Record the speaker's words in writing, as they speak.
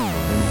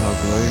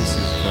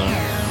Bellizzi's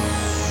gone.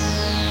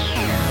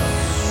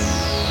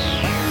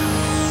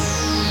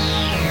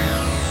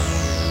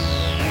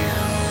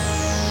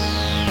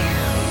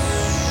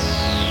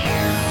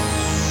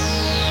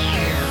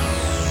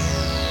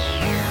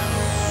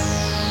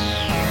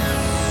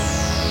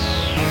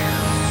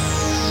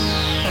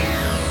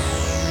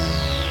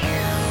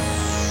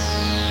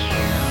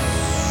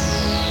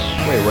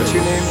 Wait, what's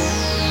your name?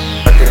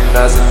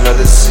 Recognize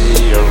another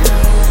CEO.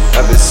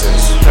 Ever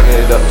since turning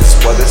it up, this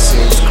weather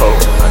seems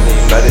cold. I need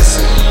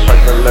medicine.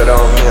 Crack the lid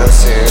on me, I'm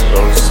seeing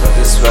ghosts of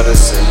this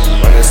medicine.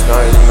 When it's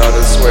not, you know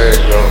that's where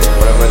it go.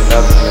 But I'm a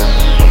never know.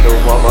 Wonder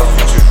why my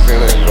future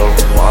feeling go.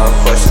 Why I'm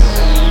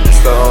questioning.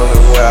 It's the only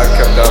way I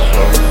kept that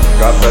flow.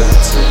 Got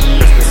Bellizzi.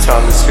 Christmas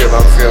time is here,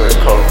 I'm feeling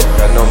cold.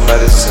 Got no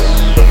medicine.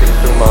 Looking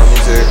through my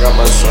music, got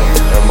my son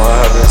and my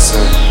heaven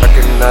sent.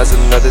 Recognize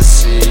another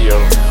CEO.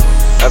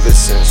 Ever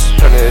since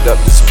turning it up,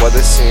 this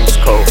weather seems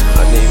cold.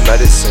 I need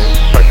medicine.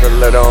 Crack a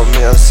lid on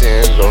me, I'm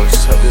seeing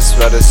ghosts of this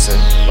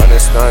medicine. When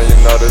it's not, you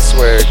know that's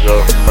where it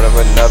go. But I'm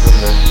a never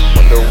know.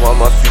 Wonder why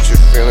my future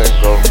feeling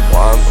go.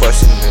 Why I'm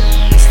questioning.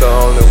 It's the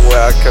only way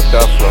I kept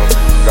that flow.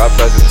 Got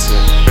Bellizzi.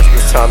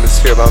 Christmas time is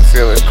here, I'm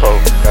feeling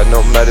cold. Got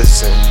no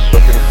medicine.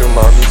 Looking through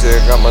my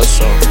music, got my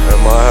soul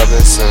and my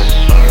heaven sent.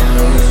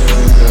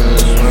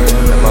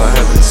 And my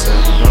heaven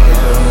sent.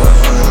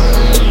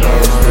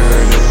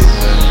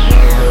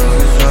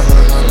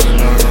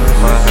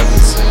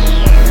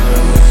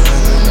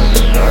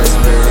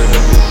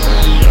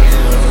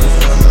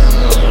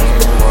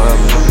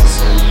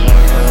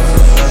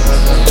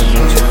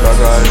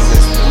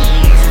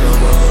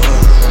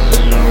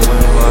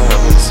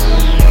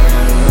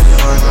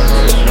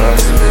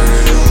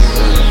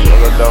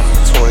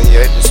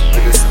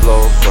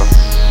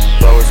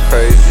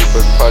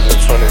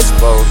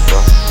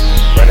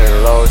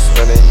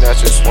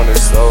 Just when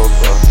it's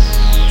over,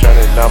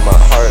 drowning down my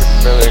heart,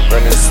 feeling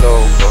grinning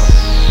sober.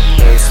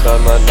 It's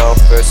not my no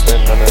first spin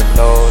on the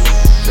nose.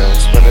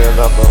 Just spinning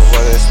up and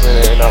when it's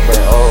spinning up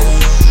and old.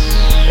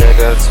 Yeah,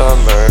 that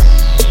summer,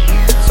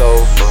 it's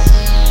over.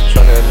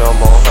 Trying no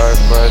more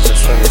heartburns,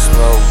 just turning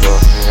slower.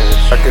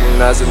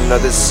 Recognize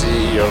another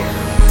CEO.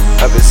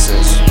 Ever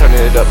since turning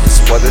it up,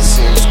 this weather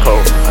seems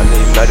cold. I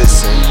need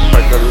medicine.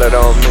 Crack the lid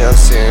on me, I'm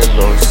seeing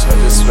ghosts of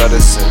this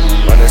medicine.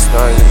 When it's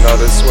not, you know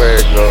that's where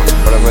it go.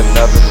 But I'm a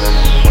never know.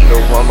 Wonder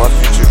why my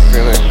future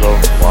feeling go.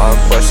 Why I'm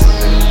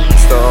questioning.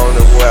 It's the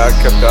only way I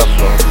kept that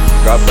flow.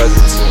 Got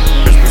Bellizzi.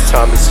 Christmas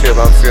time is here,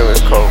 I'm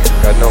feeling cold.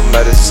 Got no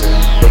medicine.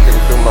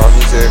 Looking through my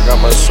music, got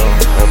my soul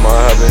and my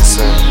heaven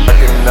sent.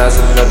 Recognize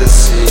another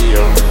CEO.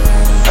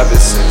 Ever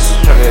since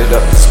turning it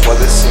up, this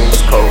weather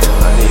seems cold.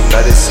 I need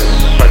medicine.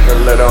 Crack the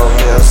lid on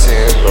me, I'm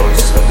seeing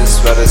ghosts of this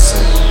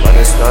medicine. When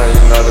it's not, you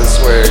know that's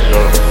where it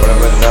go. But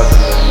I'm a never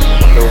know.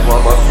 Wonder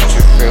why my